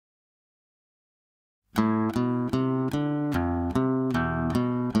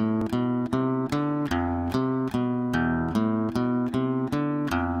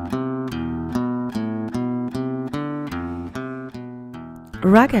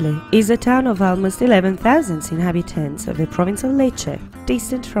Racale is a town of almost 11,000 inhabitants of the province of Lecce,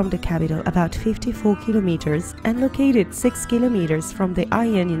 distant from the capital about 54 kilometers and located 6 kilometers from the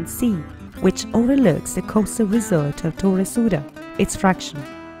Ionian Sea, which overlooks the coastal resort of Torre Suda, its fraction.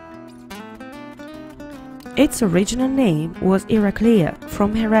 Its original name was Heraclea,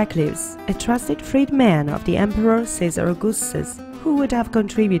 from Heraclius, a trusted freedman of the emperor Caesar Augustus, who would have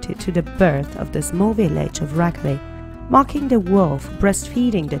contributed to the birth of the small village of Racale, marking the wolf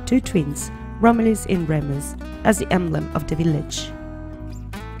breastfeeding the two twins, Romulus and Remus, as the emblem of the village.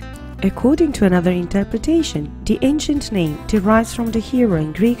 According to another interpretation, the ancient name derives from the hero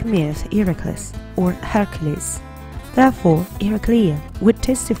in Greek myth Heraclius, or Hercules. Therefore, Heraclea would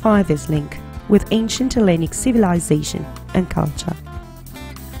testify this link with ancient Hellenic civilization and culture.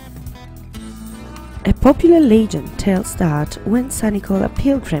 A popular legend tells that when St. Nicholas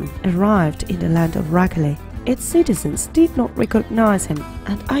Pilgrim arrived in the land of Racale, its citizens did not recognize him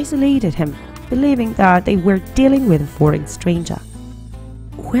and isolated him, believing that they were dealing with a foreign stranger.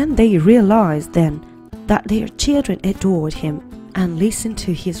 When they realized then that their children adored him and listened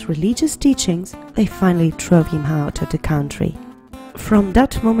to his religious teachings, they finally drove him out of the country. From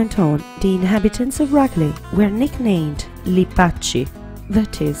that moment on, the inhabitants of Racale were nicknamed Lipacci,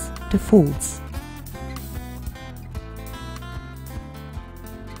 that is, the fools.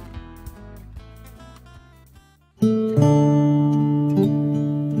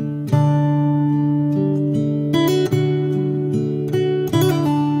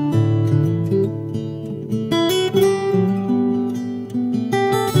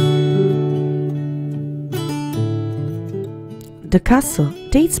 The castle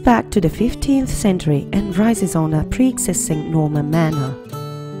dates back to the 15th century and rises on a pre-existing Norman manor.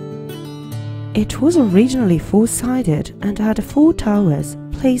 It was originally four-sided and had 4 towers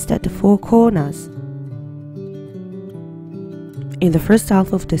placed at the 4 corners. In the first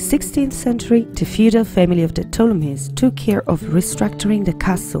half of the 16th century, the feudal family of the Ptolemies took care of restructuring the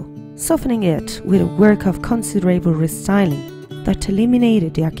castle, softening it with a work of considerable restyling that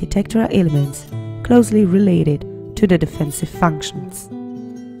eliminated the architectural elements closely related to the defensive functions.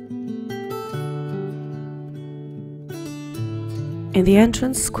 In the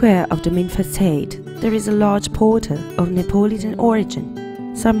entrance square of the main facade, there is a large portal of Neapolitan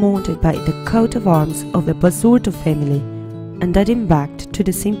origin, surmounted by the coat of arms of the Basurto family, and dating back to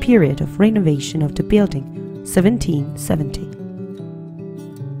the same period of renovation of the building, 1770.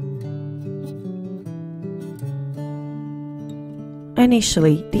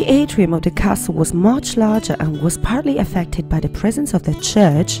 Initially, the atrium of the castle was much larger and was partly affected by the presence of the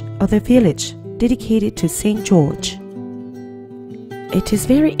church of the village, dedicated to St. George. It is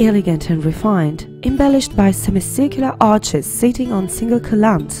very elegant and refined, embellished by semicircular arches sitting on single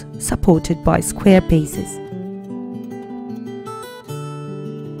columns, supported by square bases.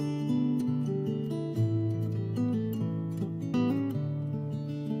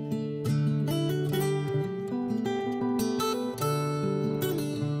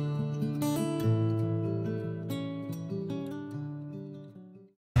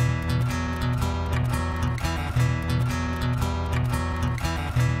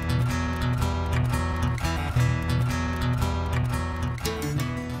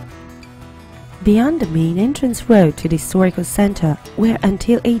 Beyond the main entrance road to the historical center, where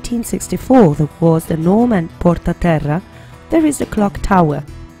until 1864 there was the Norman Porta Terra, there is the clock tower,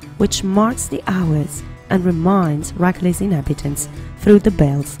 which marks the hours and reminds Racale's inhabitants through the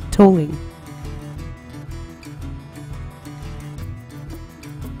bells tolling.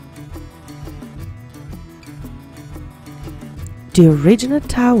 The original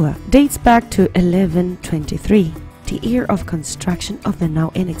tower dates back to 1123. The year of construction of the now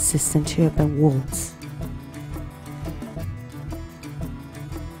inexistent urban walls.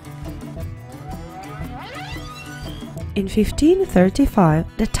 In 1535,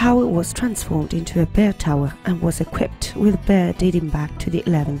 the tower was transformed into a bear tower and was equipped with bear dating back to the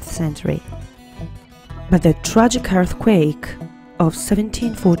 11th century. But the tragic earthquake of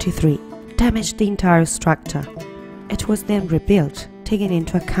 1743 damaged the entire structure. It was then rebuilt, taking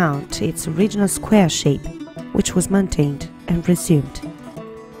into account its original square shape, which was maintained and resumed.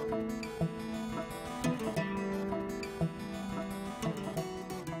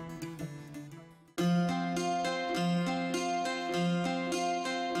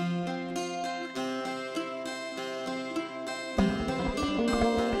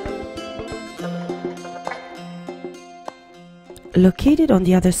 Located on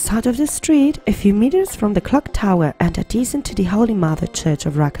the other side of the street, a few meters from the clock tower and adjacent to the Holy Mother Church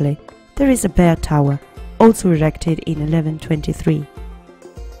of Racale, there is a bear tower, also erected in 1123.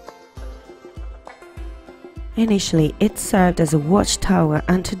 Initially, it served as a watchtower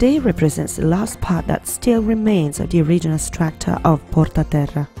and today represents the last part that still remains of the original structure of Porta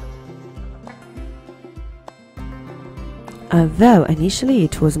Terra. Although initially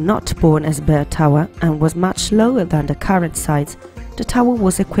it was not born as a bell tower and was much lower than the current size, the tower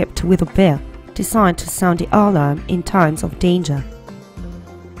was equipped with a bell designed to sound the alarm in times of danger.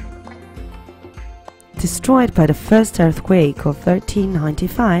 Destroyed by the first earthquake of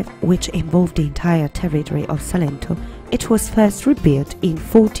 1395, which involved the entire territory of Salento, it was first rebuilt in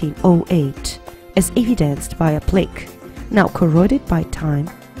 1408, as evidenced by a plaque, now corroded by time,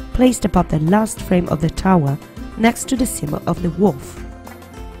 placed above the last frame of the tower, next to the symbol of the wolf.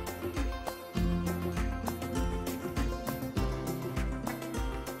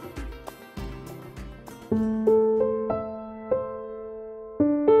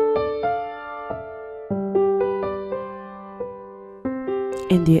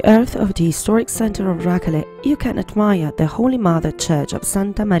 In the earth of the historic center of Racale, you can admire the Holy Mother Church of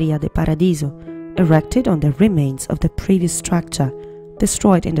Santa Maria de Paradiso, erected on the remains of the previous structure,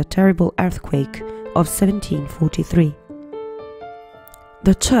 destroyed in the terrible earthquake of 1743.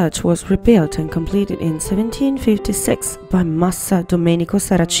 The church was rebuilt and completed in 1756 by Master Domenico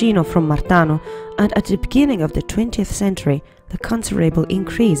Saracino from Martano, and at the beginning of the 20th century, the considerable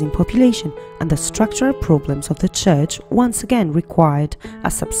increase in population and the structural problems of the church once again required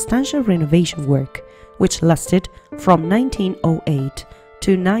a substantial renovation work, which lasted from 1908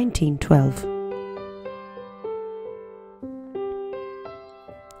 to 1912.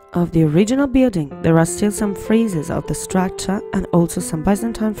 Of the original building, there are still some friezes of the structure and also some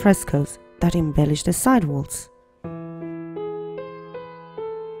Byzantine frescoes that embellish the side walls.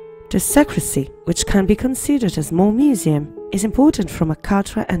 The sacristy, which can be considered a small museum, is important from a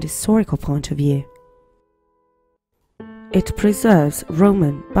cultural and historical point of view. It preserves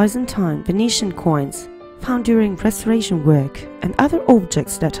Roman, Byzantine, Venetian coins found during restoration work and other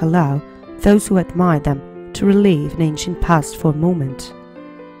objects that allow those who admire them to relive an ancient past for a moment.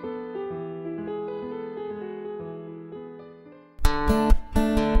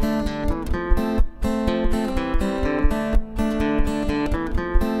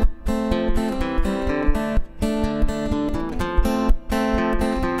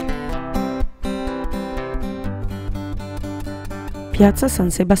 Piazza San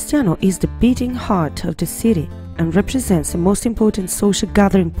Sebastiano is the beating heart of the city and represents the most important social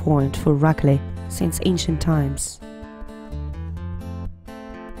gathering point for Racale since ancient times.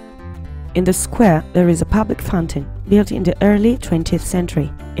 In the square there is a public fountain built in the early 20th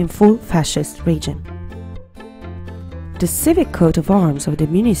century in full fascist regime. The civic coat of arms of the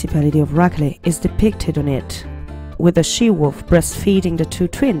municipality of Racale is depicted on it, with a she-wolf breastfeeding the two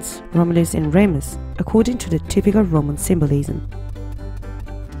twins, Romulus and Remus, according to the typical Roman symbolism.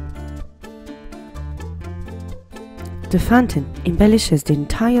 The fountain embellishes the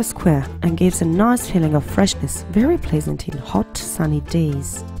entire square and gives a nice feeling of freshness, very pleasant in hot, sunny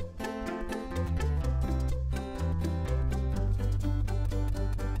days.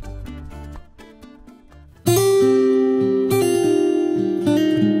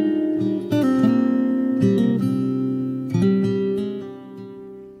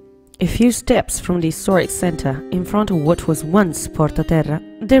 A few steps from the historic center, in front of what was once Porta Terra,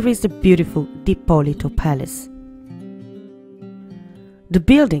 there is the beautiful D'Ippolito Palace. The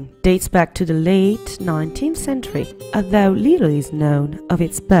building dates back to the late 19th century, although little is known of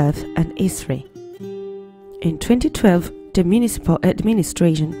its birth and history. In 2012, the municipal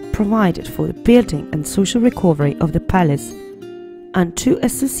administration provided for the building and social recovery of the palace, and two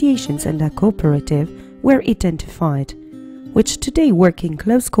associations and a cooperative were identified, which today work in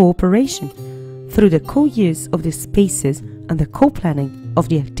close cooperation through the co-use of the spaces and the co-planning of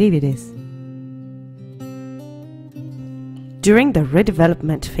the activities. During the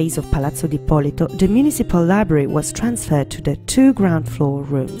redevelopment phase of Palazzo D'Ippolito, the municipal library was transferred to the two ground floor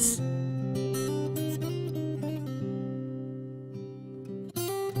rooms.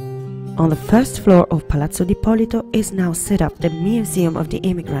 On the first floor of Palazzo D'Ippolito is now set up the Museum of the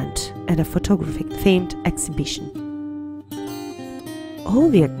Immigrant and a photographic-themed exhibition. All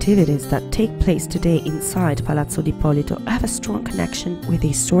the activities that take place today inside Palazzo D'Ippolito have a strong connection with the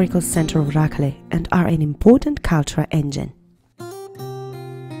historical center of Racale and are an important cultural engine.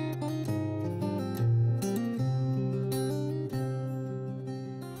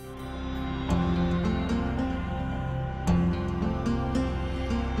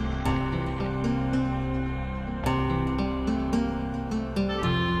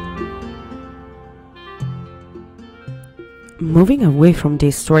 Moving away from the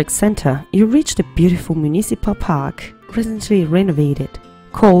historic center, you reach the beautiful municipal park, recently renovated,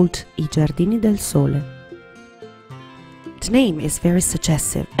 called I Giardini del Sole. The name is very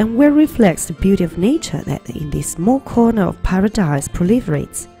suggestive and well reflects the beauty of nature that in this small corner of paradise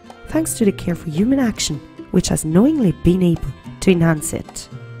proliferates, thanks to the careful human action which has knowingly been able to enhance it.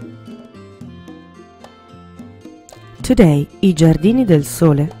 Today, I Giardini del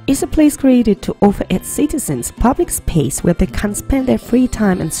Sole is a place created to offer its citizens public space where they can spend their free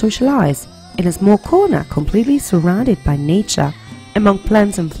time and socialize in a small corner completely surrounded by nature among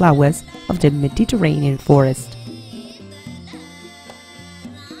plants and flowers of the Mediterranean forest.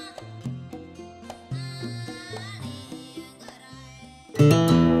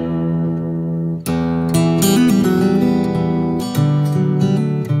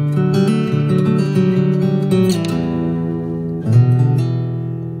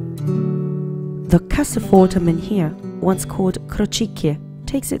 The Castelforte menhir, once called Crocicchie,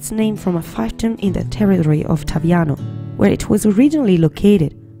 takes its name from a fiefdom in the territory of Taviano, where it was originally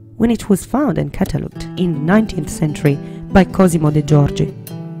located when it was found and catalogued in the 19th century by Cosimo de' Giorgi.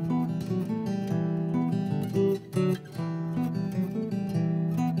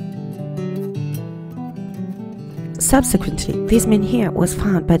 Subsequently, this menhir was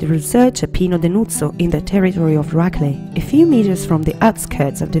found by the researcher Pino Denuzzo in the territory of Racale, a few meters from the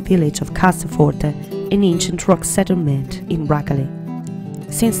outskirts of the village of Castelforte, an ancient rock settlement in Racale.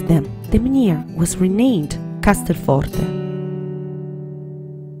 Since then, the menhir was renamed Castelforte.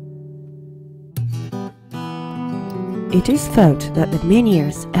 It is thought that the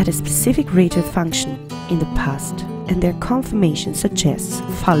menhirs had a specific ritual function in the past, and their conformation suggests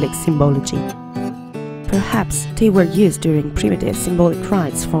phallic symbology. Perhaps they were used during primitive symbolic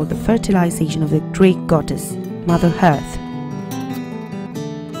rites for the fertilization of the Greek goddess, Mother Earth.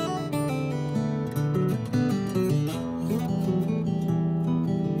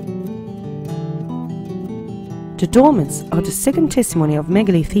 The dolmens are the second testimony of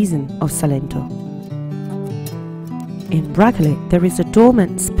megalithism of Salento. In Racale there is a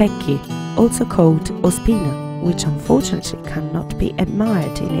dolmen Specchi, also called Ospina, which unfortunately cannot be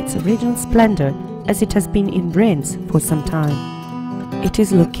admired in its original splendor as it has been in ruins for some time. It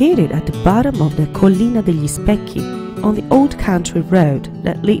is located at the bottom of the Collina degli Specchi, on the old country road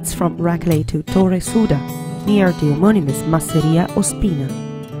that leads from Racale to Torre Suda, near the homonymous Masseria Ospina.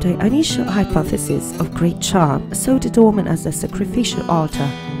 The initial hypothesis of great charm saw the dolmen as a sacrificial altar,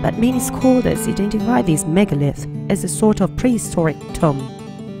 but many scholars identify this megalith as a sort of prehistoric tomb.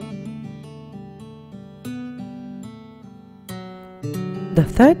 The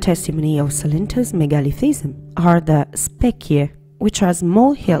third testimony of Salento's megalithism are the specchie, which are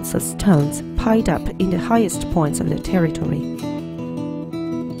small hills of stones piled up in the highest points of the territory.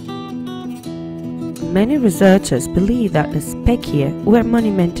 Many researchers believe that the specchie were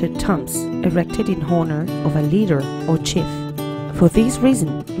monumental tombs erected in honor of a leader or chief. For this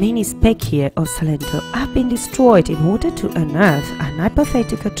reason, many specchie of Salento have been destroyed in order to unearth an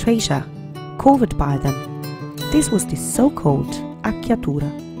hypothetical treasure covered by them. This was the so-called acchiatura.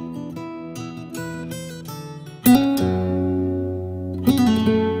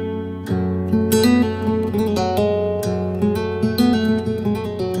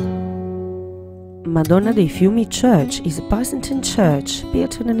 Madonna dei Fiumi Church is a Byzantine church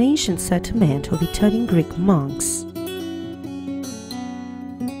built on an ancient settlement of Italian Greek monks.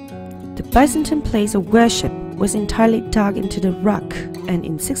 The Byzantine place of worship was entirely dug into the rock, and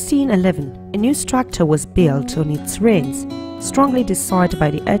in 1611 a new structure was built on its ruins, strongly desired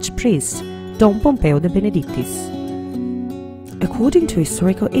by the archpriest Don Pompeo de Benedictis. According to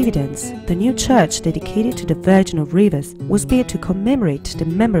historical evidence, the new church dedicated to the Virgin of Rivers was built to commemorate the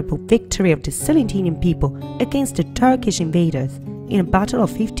memorable victory of the Salentinian people against the Turkish invaders in a battle of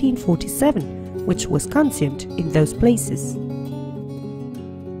 1547, which was consumed in those places.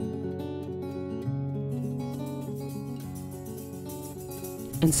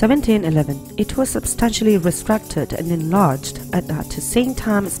 In 1711, it was substantially restructured and enlarged, and at the same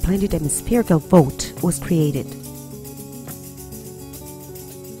time a splendid hemispherical vault was created.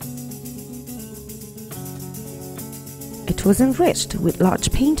 It was enriched with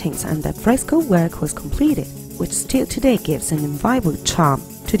large paintings, and the fresco work was completed, which still today gives an inviolable charm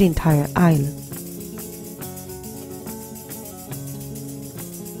to the entire island.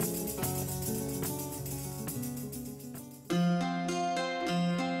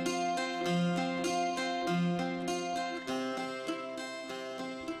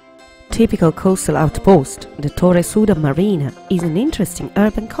 Typical coastal outpost, the Torre Suda Marina is an interesting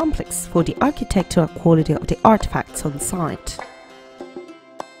urban complex for the architectural quality of the artifacts on site.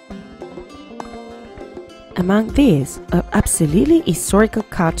 Among these, of absolutely historical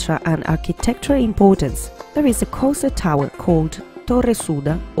culture and architectural importance, there is a coastal tower called Torre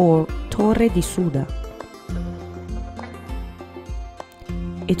Suda or Torre di Suda.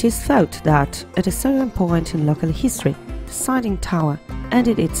 It is thought that, at a certain point in local history, the siding tower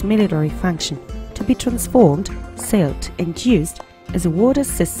ended its military function to be transformed, sailed and used as a water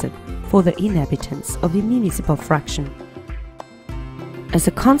system for the inhabitants of the municipal fraction. As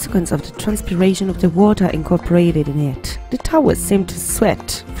a consequence of the transpiration of the water incorporated in it, the towers seem to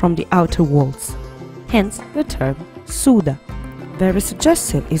sweat from the outer walls, hence the term Suda. Very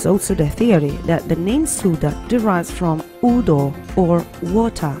suggestive is also the theory that the name Suda derives from udo or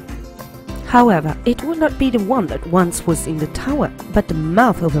water. However, it would not be the one that once was in the tower, but the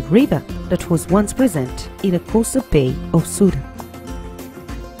mouth of a river that was once present in the coastal bay of Suda.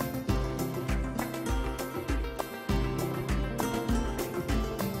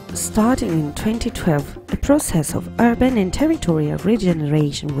 Starting in 2012, a process of urban and territorial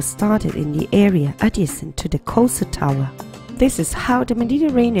regeneration was started in the area adjacent to the coastal tower. This is how the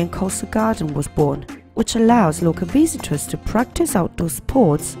Mediterranean Coastal Garden was born, which allows local visitors to practice outdoor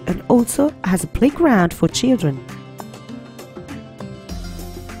sports and also has a playground for children.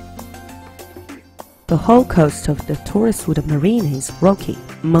 The whole coast of the Torre Suda marina is rocky,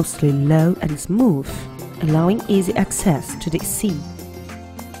 mostly low and smooth, allowing easy access to the sea.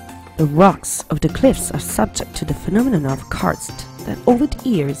 The rocks of the cliffs are subject to the phenomenon of karst that over the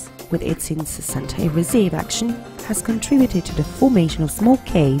years, with its incessant erosive action, has contributed to the formation of small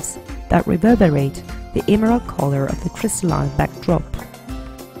caves that reverberate the emerald color of the crystalline backdrop.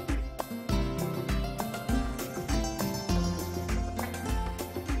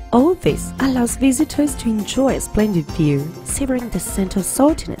 All this allows visitors to enjoy a splendid view, savoring the scent of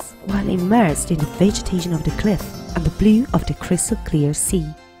saltiness while immersed in the vegetation of the cliff and the blue of the crystal clear sea.